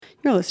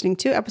You're listening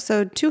to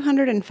episode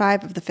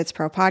 205 of the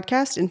FitzPro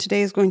podcast, and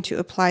today is going to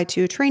apply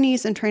to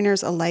trainees and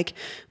trainers alike.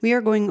 We are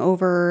going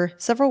over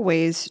several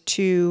ways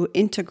to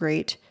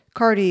integrate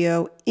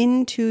cardio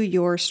into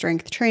your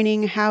strength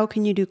training. How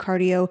can you do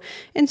cardio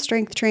and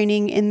strength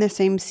training in the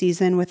same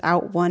season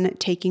without one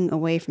taking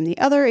away from the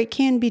other? It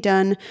can be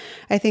done.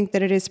 I think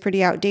that it is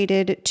pretty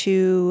outdated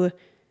to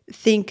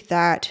think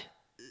that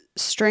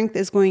strength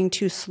is going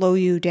to slow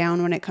you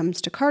down when it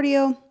comes to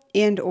cardio,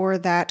 and or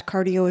that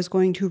cardio is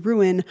going to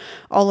ruin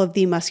all of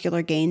the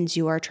muscular gains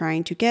you are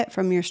trying to get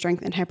from your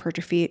strength and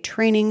hypertrophy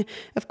training.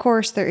 Of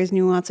course, there is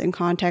nuance and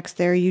context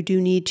there. You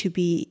do need to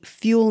be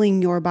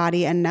fueling your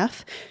body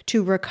enough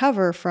to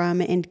recover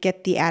from and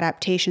get the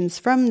adaptations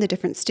from the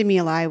different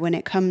stimuli when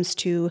it comes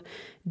to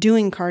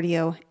doing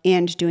cardio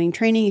and doing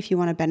training if you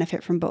want to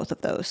benefit from both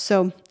of those.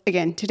 So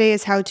again, today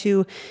is how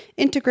to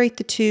integrate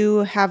the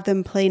two, have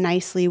them play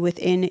nicely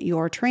within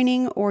your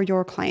training or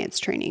your client's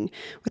training.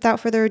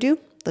 Without further ado,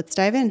 let's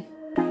dive in.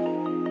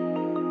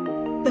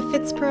 The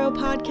FitzPro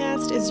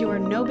podcast is your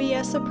no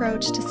BS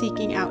approach to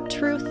seeking out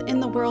truth in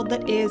the world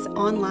that is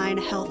online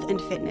health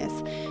and fitness.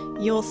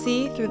 You'll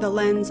see through the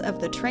lens of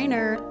the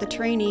trainer, the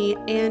trainee,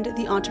 and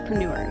the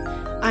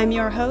entrepreneur. I'm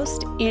your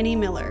host, Annie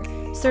Miller,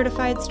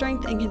 certified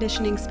strength and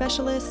conditioning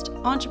specialist,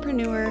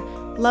 entrepreneur,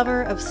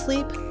 lover of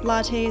sleep,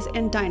 lattes,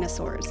 and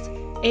dinosaurs,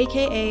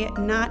 aka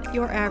not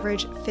your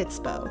average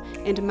Fitspo,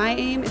 and my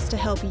aim is to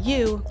help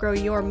you grow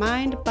your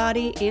mind,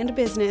 body, and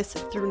business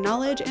through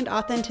knowledge and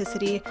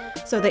authenticity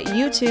so that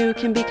you too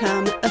can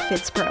become a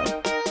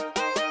Fitspro.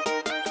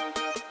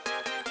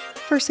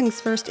 First things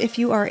first, if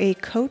you are a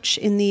coach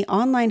in the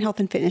online health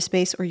and fitness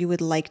space, or you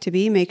would like to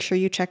be, make sure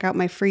you check out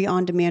my free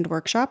on-demand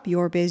workshop,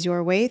 Your Biz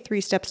Your Way,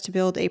 3 steps to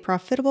build a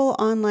profitable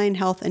online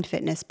health and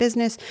fitness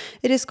business.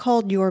 It is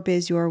called Your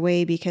Biz Your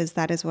Way because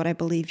that is what I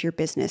believe your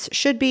business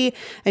should be.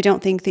 I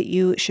don't think that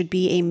you should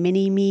be a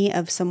mini-me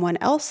of someone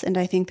else, and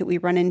I think that we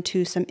run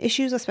into some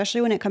issues, especially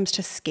when it comes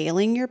to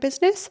scaling your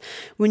business,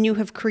 when you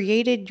have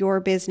created your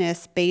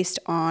business based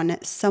on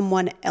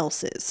someone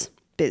else's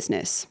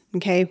business.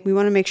 Okay. We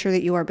want to make sure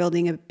that you are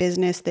building a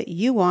business that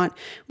you want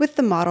with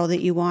the model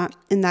that you want.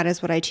 And that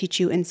is what I teach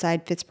you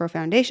inside FitzPro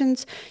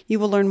Foundations. You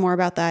will learn more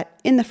about that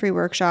in the free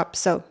workshop.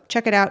 So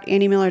check it out,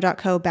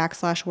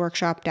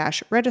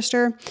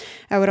 anniemiller.co/workshop-register.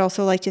 I would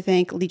also like to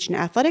thank Legion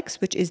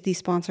Athletics, which is the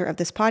sponsor of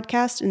this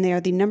podcast. And they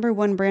are the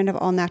 #1 brand of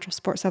all natural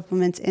sport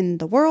supplements in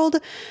the world.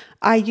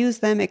 I use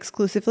them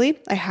exclusively.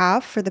 I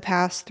have for the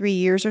past 3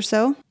 years or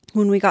so.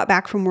 When we got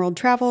back from world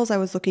travels, I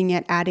was looking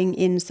at adding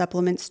in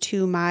supplements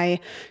to my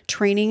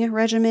training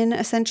regimen,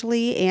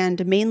 essentially,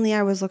 and mainly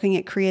I was looking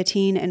at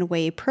creatine and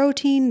whey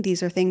protein.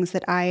 These are things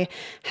that I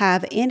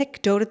have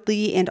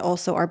anecdotally and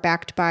also are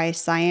backed by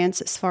science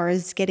as far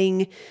as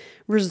getting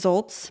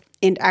results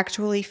and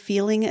actually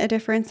feeling a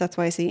difference. That's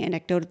why I say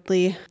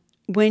anecdotally.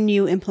 When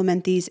you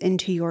implement these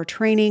into your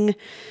training,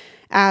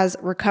 as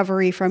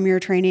recovery from your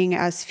training,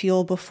 as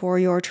fuel before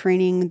your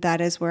training,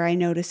 that is where I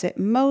notice it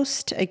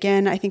most.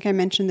 Again, I think I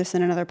mentioned this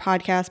in another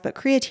podcast, but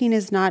creatine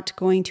is not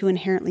going to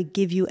inherently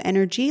give you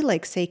energy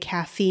like, say,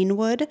 caffeine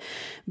would,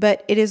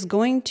 but it is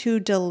going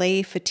to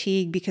delay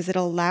fatigue because it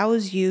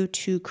allows you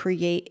to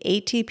create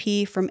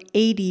ATP from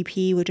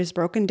ADP, which is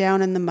broken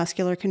down in the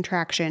muscular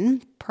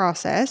contraction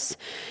process,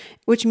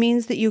 which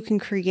means that you can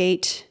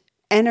create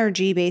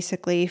energy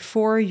basically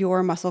for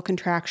your muscle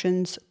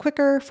contractions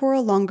quicker for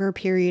a longer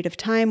period of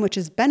time, which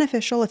is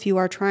beneficial if you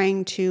are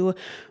trying to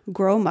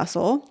grow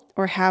muscle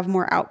or have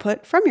more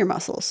output from your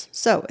muscles.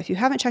 So if you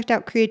haven't checked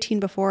out creatine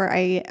before,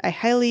 I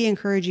highly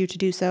encourage you to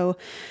do so.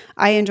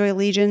 I enjoy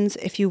Legions.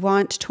 If you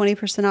want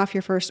 20% off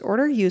your first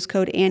order, use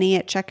code Annie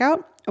at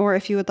checkout. Or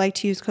if you would like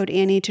to use code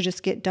Annie to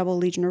just get double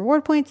Legion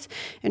reward points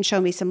and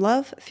show me some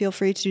love, feel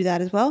free to do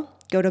that as well.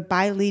 Go to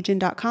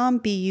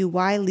buylegion.com,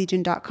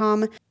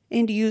 BUYlegion.com,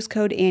 and use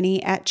code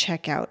Annie at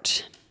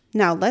checkout.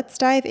 Now let's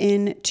dive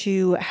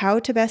into how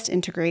to best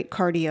integrate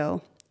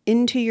cardio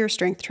into your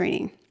strength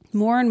training.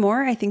 More and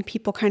more, I think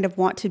people kind of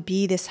want to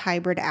be this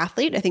hybrid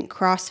athlete. I think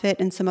CrossFit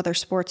and some other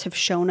sports have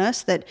shown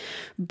us that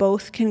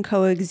both can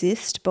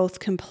coexist, both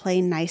can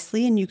play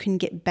nicely, and you can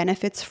get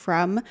benefits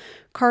from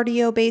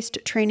cardio-based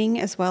training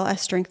as well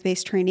as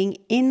strength-based training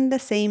in the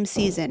same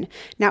season.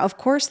 Now, of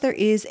course, there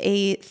is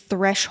a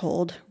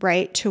threshold,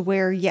 right, to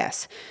where,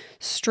 yes,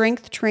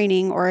 strength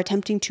training or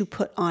attempting to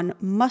put on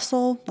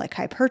muscle, like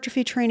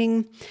hypertrophy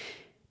training,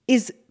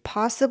 is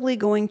possibly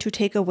going to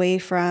take away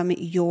from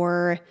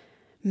your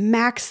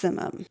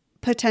maximum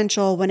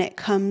potential when it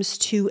comes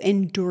to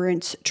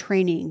endurance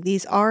training.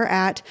 These are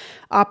at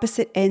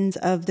opposite ends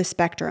of the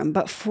spectrum,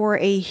 but for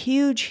a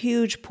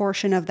huge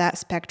portion of that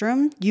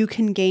spectrum, you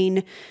can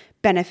gain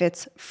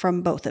benefits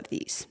from both of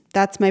these.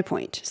 That's my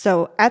point.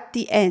 So at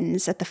the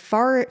ends, at the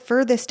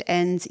furthest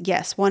ends,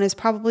 yes, one is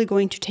probably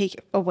going to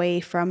take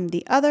away from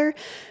the other,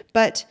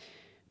 but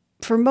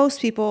for most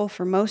people,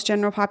 for most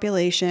general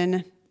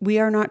population, we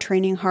are not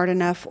training hard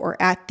enough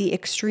or at the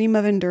extreme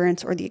of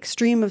endurance or the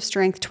extreme of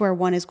strength to where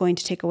one is going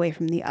to take away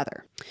from the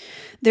other.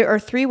 There are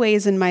 3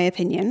 ways, in my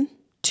opinion,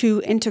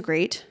 to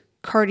integrate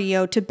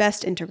cardio, to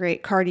best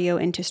integrate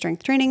cardio into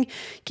strength training.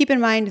 Keep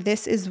in mind,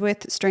 this is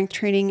with strength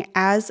training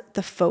as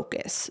the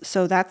focus.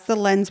 So that's the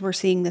lens we're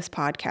seeing this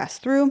podcast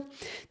through.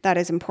 That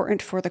is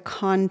important for the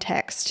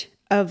context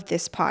of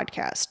this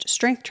podcast.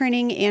 Strength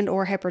training and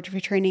or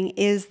hypertrophy training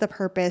is the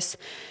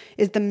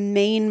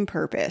main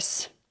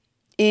purpose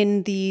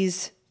in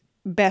these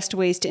best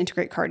ways to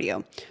integrate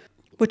cardio,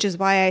 which is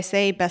why I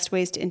say best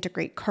ways to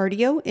integrate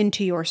cardio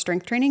into your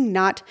strength training,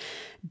 not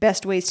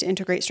best ways to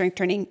integrate strength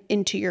training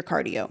into your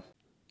cardio.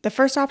 The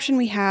first option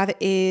we have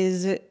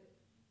is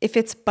if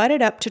it's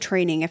butted up to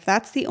training, if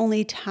that's the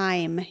only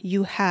time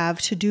you have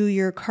to do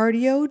your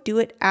cardio, do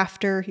it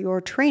after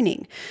your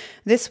training.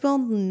 This will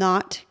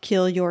not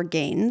kill your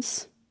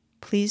gains.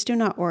 Please do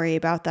not worry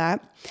about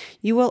that.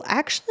 You will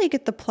actually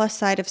get the plus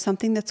side of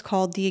something that's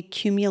called the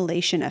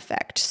accumulation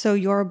effect. So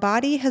your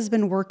body has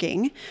been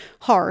working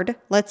hard,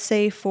 let's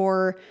say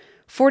for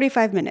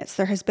 45 minutes.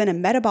 There has been a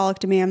metabolic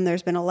demand,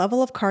 there's been a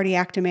level of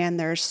cardiac demand,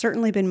 there's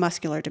certainly been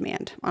muscular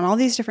demand on all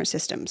these different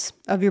systems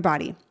of your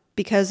body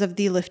because of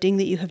the lifting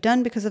that you have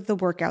done, because of the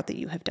workout that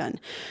you have done.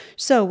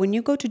 So when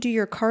you go to do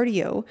your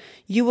cardio,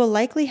 you will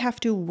likely have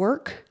to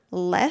work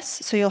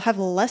less, so you'll have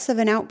less of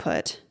an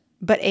output,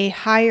 but a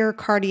higher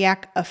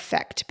cardiac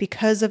effect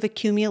because of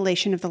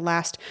accumulation of the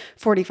last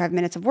 45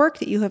 minutes of work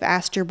that you have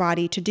asked your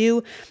body to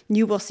do.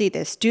 You will see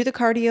this. Do the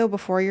cardio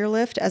before your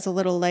lift as a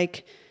little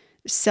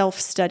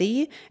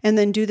self-study, and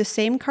then do the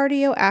same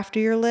cardio after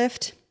your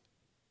lift.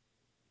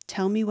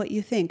 Tell me what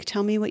you think.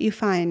 Tell me what you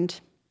find.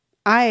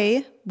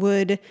 I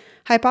would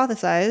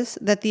hypothesize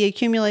that the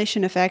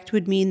accumulation effect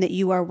would mean that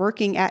you are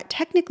working at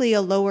technically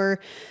a lower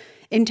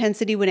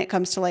intensity when it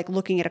comes to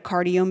looking at a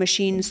cardio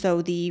machine.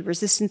 So the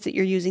resistance that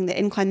you're using, the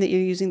incline that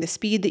you're using, the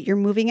speed that you're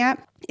moving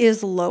at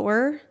is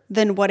lower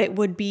than what it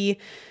would be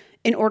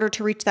in order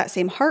to reach that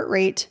same heart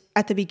rate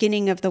at the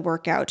beginning of the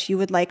workout. You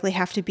would likely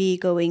have to be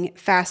going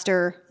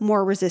faster,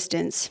 more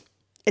resistance,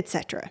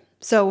 etc.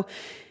 So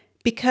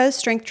because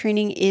strength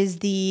training is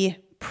the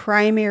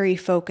primary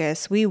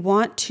focus, we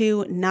want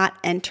to not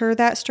enter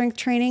that strength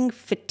training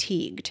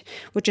fatigued,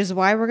 which is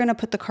why we're going to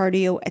put the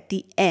cardio at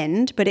the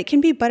end, but it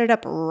can be butted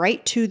up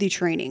right to the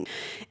training.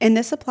 And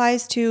this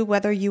applies to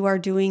whether you are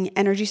doing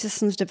energy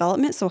systems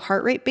development, so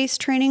heart rate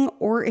based training,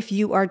 or if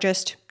you are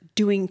just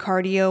doing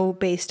cardio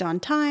based on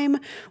time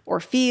or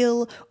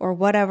feel or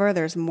whatever.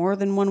 There's more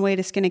than one way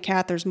to skin a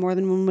cat. There's more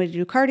than one way to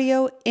do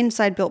cardio.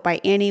 Inside Built by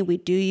Annie, we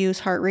do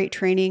use heart rate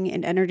training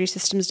and energy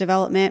systems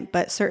development,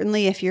 but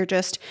certainly if you're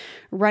just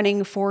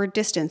running for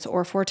distance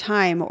or for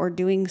time or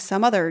doing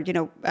some other,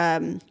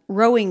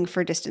 rowing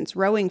for distance,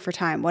 rowing for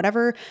time,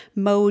 whatever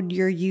mode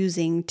you're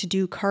using to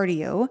do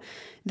cardio,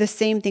 the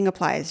same thing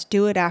applies.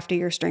 Do it after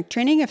your strength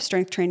training if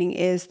strength training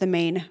is the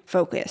main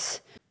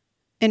focus.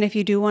 And if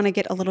you do want to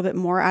get a little bit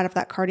more out of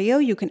that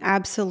cardio, you can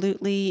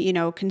absolutely,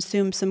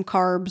 consume some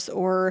carbs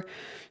or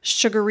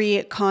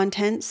sugary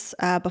contents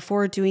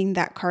before doing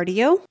that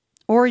cardio,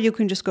 or you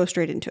can just go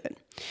straight into it.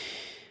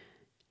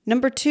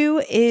 Number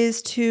 2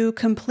 is to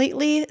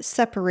completely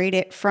separate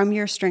it from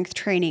your strength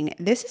training.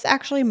 This is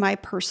actually my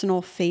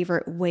personal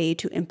favorite way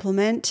to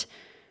implement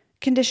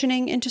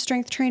conditioning into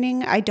strength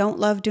training. I don't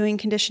love doing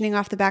conditioning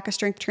off the back of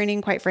strength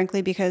training, quite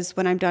frankly, because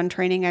when I'm done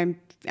training,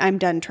 I'm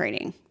done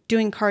training.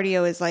 Doing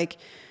cardio is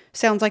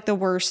sounds like the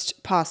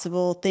worst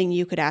possible thing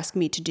you could ask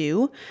me to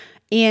do.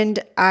 And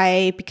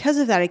I, because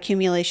of that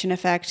accumulation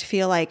effect,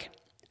 feel like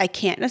I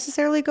can't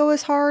necessarily go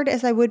as hard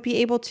as I would be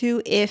able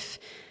to if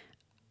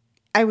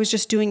I was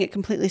just doing it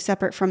completely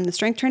separate from the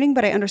strength training,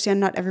 but I understand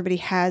not everybody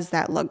has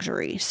that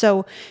luxury.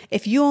 So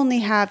if you only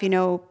have,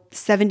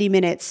 70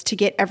 minutes to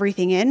get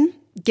everything in.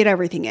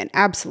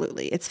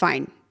 Absolutely. It's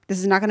fine. This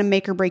is not going to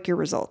make or break your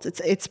results.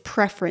 It's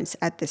preference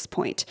at this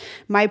point.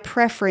 My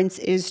preference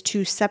is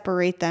to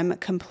separate them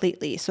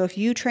completely. So if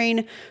you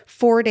train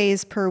 4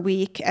 days per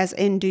week, as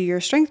in do your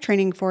strength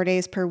training 4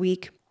 days per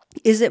week,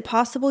 is it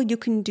possible you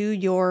can do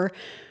your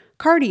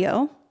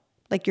cardio,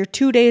 like your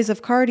 2 days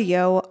of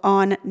cardio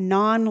on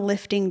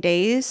non-lifting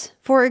days,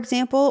 for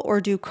example, or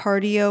do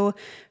cardio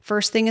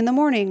first thing in the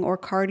morning or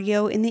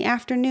cardio in the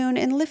afternoon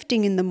and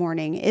lifting in the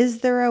morning? Is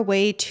there a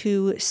way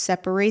to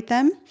separate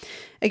them?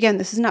 Again,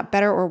 this is not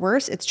better or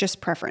worse. It's just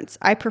preference.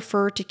 I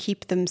prefer to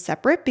keep them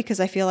separate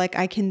because I feel like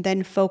I can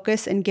then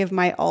focus and give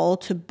my all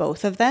to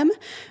both of them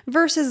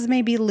versus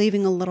maybe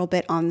leaving a little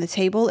bit on the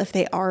table if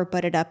they are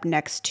butted up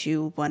next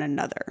to one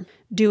another.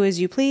 Do as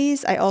you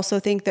please. I also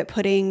think that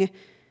putting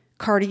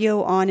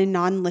cardio on in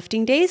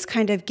non-lifting days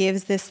kind of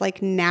gives this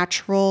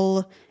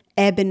natural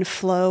ebb and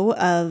flow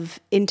of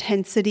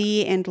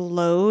intensity and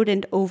load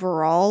and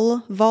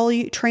overall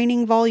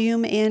training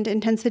volume and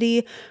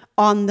intensity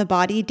on the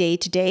body day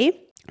to day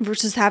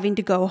versus having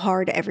to go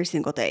hard every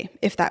single day,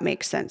 if that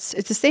makes sense.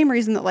 It's the same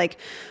reason that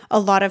a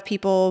lot of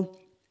people,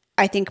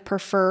 I think,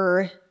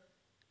 prefer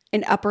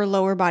an upper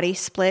lower body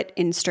split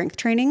in strength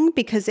training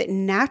because it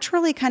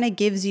naturally kind of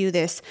gives you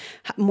this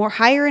more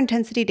higher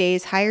intensity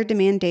days, higher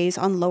demand days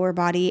on lower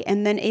body,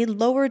 and then a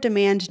lower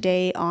demand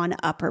day on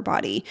upper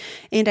body.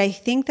 And I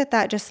think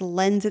that just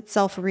lends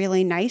itself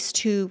really nice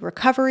to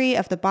recovery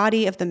of the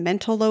body, of the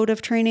mental load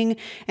of training.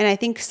 And I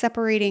think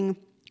separating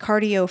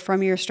cardio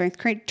from your strength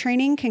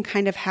training can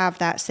kind of have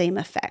that same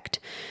effect.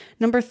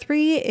 Number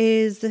 3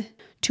 is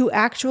to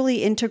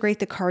actually integrate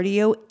the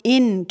cardio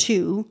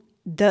into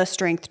the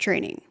strength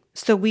training.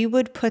 So we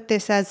would put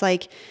this as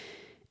like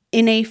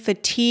in a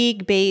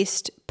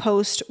fatigue-based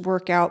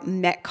post-workout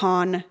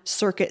Metcon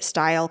circuit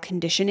style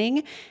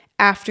conditioning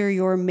after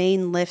your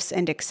main lifts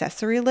and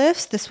accessory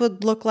lifts. This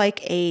would look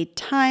like a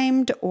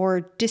timed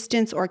or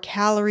distance or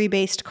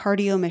calorie-based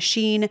cardio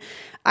machine,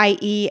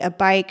 i.e. a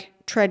bike,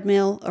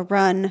 treadmill, a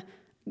run,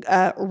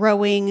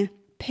 rowing,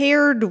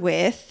 paired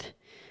with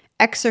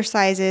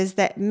exercises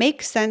that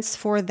make sense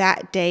for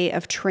that day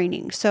of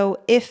training. So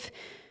if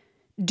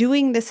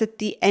doing this at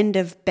the end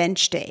of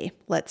bench day,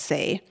 let's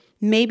say,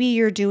 maybe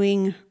you're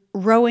doing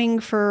rowing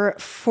for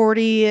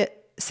 40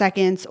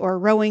 seconds or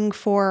rowing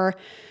for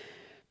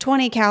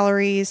 20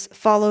 calories,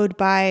 followed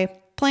by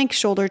plank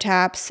shoulder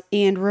taps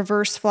and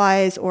reverse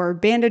flies or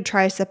banded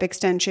tricep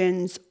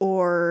extensions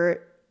or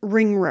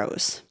ring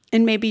rows.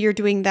 And maybe you're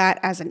doing that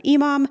as an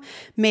EMOM.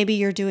 Maybe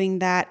you're doing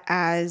that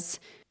as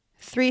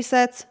 3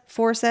 sets,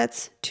 4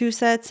 sets, 2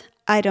 sets.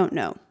 I don't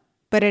know.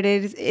 But it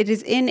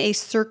is in a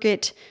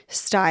circuit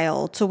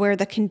style to where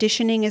the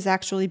conditioning is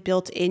actually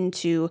built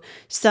into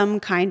some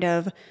kind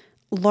of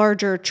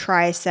larger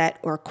tri-set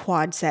or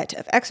quad set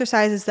of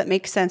exercises that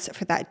make sense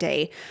for that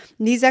day.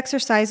 These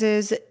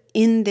exercises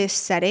in this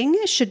setting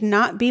should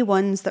not be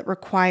ones that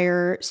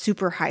require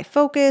super high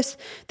focus,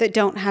 that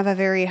don't have a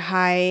very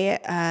high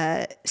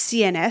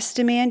CNS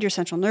demand, your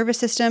central nervous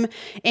system,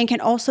 and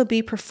can also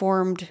be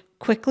performed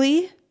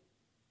quickly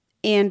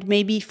and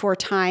maybe for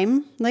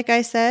time, like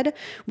I said,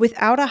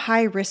 without a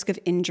high risk of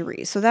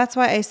injury. So that's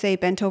why I say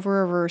bent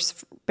over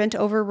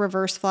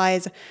reverse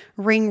flies,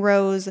 ring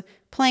rows,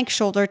 plank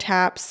shoulder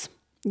taps.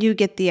 You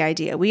get the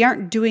idea. We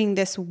aren't doing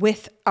this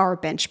with our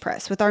bench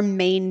press, with our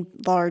main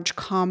large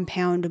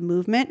compound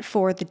movement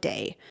for the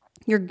day.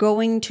 You're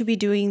going to be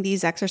doing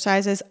these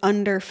exercises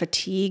under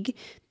fatigue.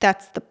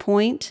 That's the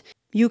point.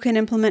 You can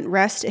implement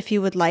rest if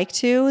you would like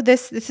to.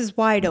 This is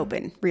wide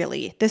open,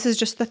 really. This is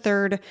just the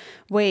third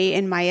way,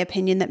 in my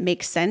opinion, that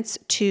makes sense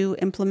to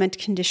implement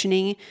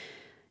conditioning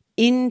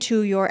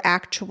into your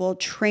actual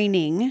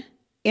training.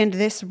 And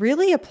this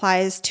really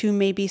applies to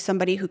maybe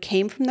somebody who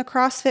came from the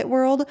CrossFit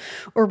world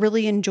or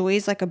really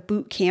enjoys like a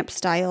boot camp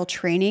style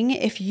training.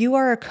 If you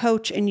are a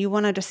coach and you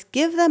want to just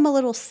give them a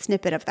little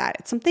snippet of that,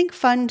 it's something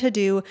fun to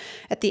do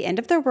at the end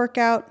of their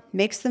workout,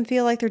 makes them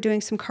feel like they're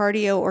doing some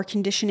cardio or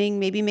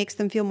conditioning, maybe makes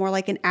them feel more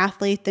like an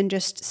athlete than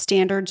just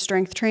standard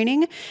strength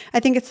training.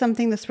 I think it's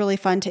something that's really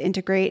fun to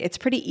integrate. It's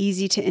pretty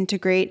easy to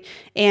integrate.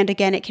 And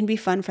again, it can be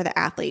fun for the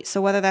athlete. So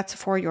whether that's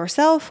for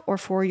yourself or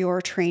for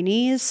your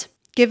trainees,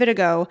 give it a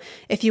go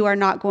if you are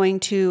not going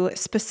to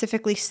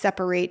specifically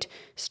separate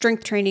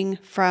strength training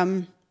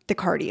from the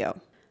cardio.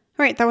 All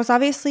right, that was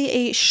obviously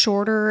a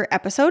shorter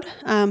episode,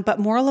 but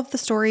moral of the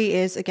story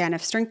is, again,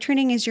 if strength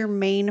training is your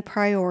main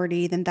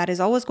priority, then that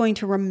is always going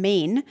to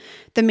remain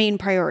the main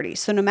priority.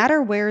 So no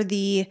matter where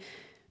the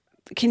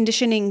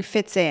conditioning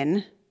fits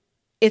in,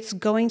 it's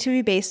going to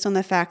be based on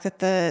the fact that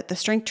the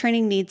strength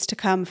training needs to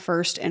come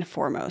first and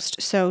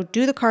foremost. So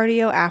do the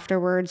cardio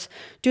afterwards.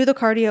 Do the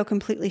cardio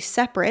completely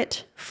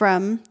separate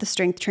from the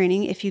strength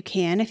training if you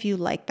can, if you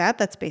like that.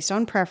 That's based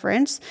on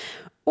preference.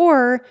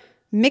 Or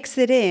mix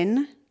it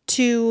in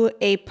to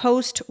a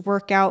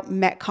post-workout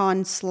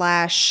Metcon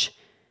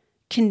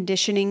 /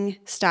 conditioning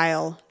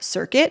style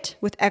circuit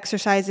with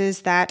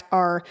exercises that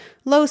are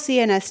low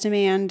CNS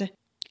demand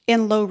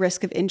and low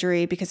risk of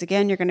injury, because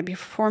again, you're going to be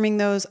performing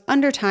those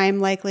under time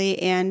likely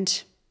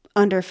and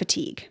under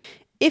fatigue.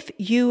 If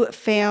you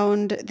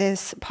found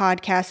this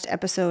podcast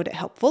episode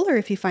helpful, or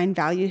if you find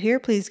value here,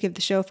 please give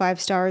the show 5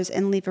 stars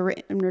and leave a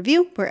written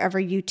review wherever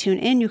you tune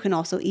in. You can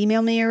also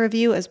email me a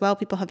review as well.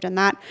 People have done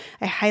that.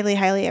 I highly,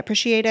 highly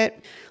appreciate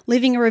it.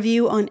 Leaving a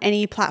review on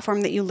any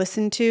platform that you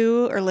listen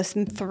to or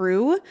listen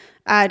through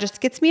just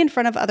gets me in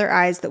front of other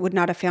eyes that would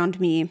not have found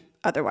me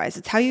otherwise.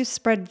 It's how you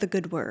spread the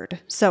good word.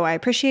 So I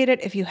appreciate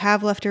it. If you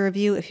have left a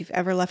review, if you've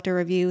ever left a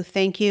review,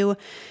 thank you.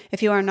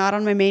 If you are not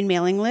on my main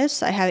mailing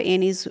list, I have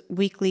Annie's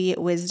Weekly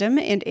Wisdom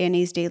and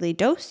Annie's Daily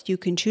Dose. You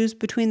can choose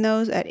between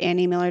those at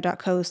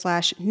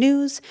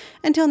anniemiller.co/news.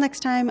 Until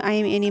next time, I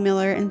am Annie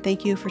Miller, and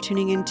thank you for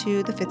tuning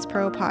into the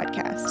FitzPro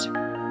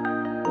podcast.